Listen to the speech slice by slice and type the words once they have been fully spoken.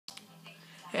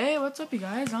Hey, what's up, you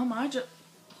guys?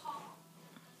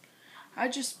 I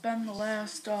just spent the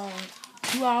last 2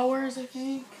 hours, I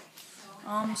think,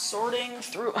 sorting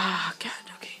through.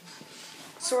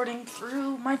 Sorting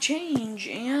through my change,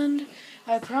 and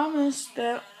I promised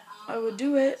that I would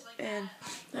do it, and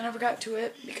I never got to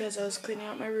it because I was cleaning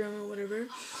out my room or whatever,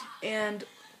 and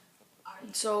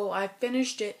so I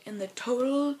finished it, and the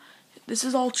total. This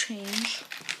is all change.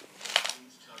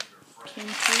 Came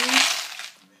to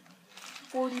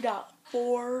 $40.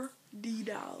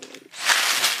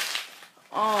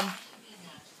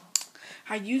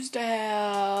 I used to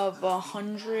have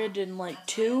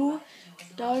 $102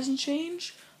 and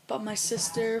change, but my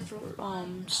sister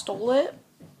stole it.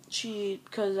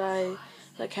 Because I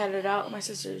had it out. My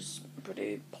sister's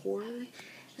pretty poor,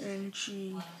 and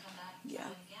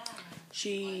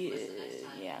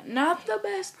not the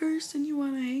best person you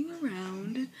want to hang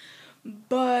around,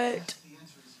 but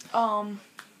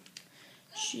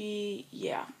she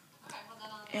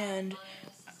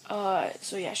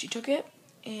took it,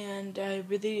 and I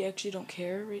really actually don't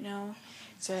care right now.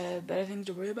 So I have better things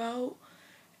to worry about,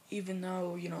 even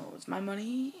though, it's my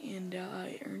money, and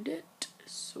I earned it,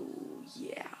 so,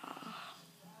 yeah.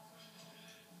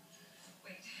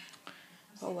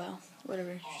 Oh well,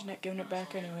 whatever, she's not giving it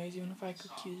back anyways, even if I could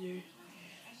accuse her.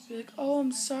 Be like, oh,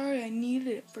 I'm sorry, I needed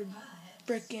it for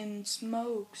frickin'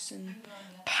 smokes and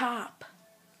pop.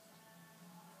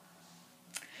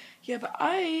 Yeah, but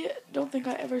I don't think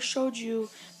I ever showed you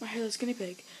my hairless guinea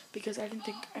pig because I didn't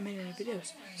think I made any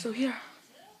videos. So here.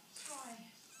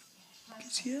 You can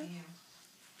see it?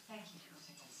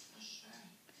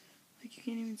 Like you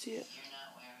can't even see it.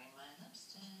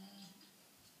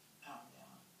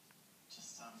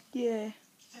 Yeah,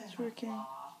 it's working.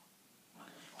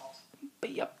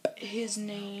 But yep, his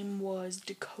name was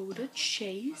Dakota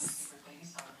Chase,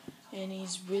 and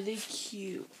he's really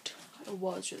cute. It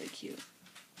was really cute.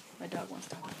 My dog wants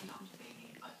to talk to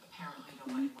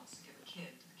me.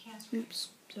 Oops,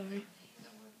 sorry.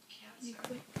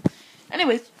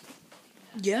 Anyways,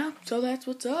 yeah, so that's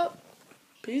what's up.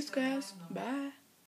 Peace, guys. Bye.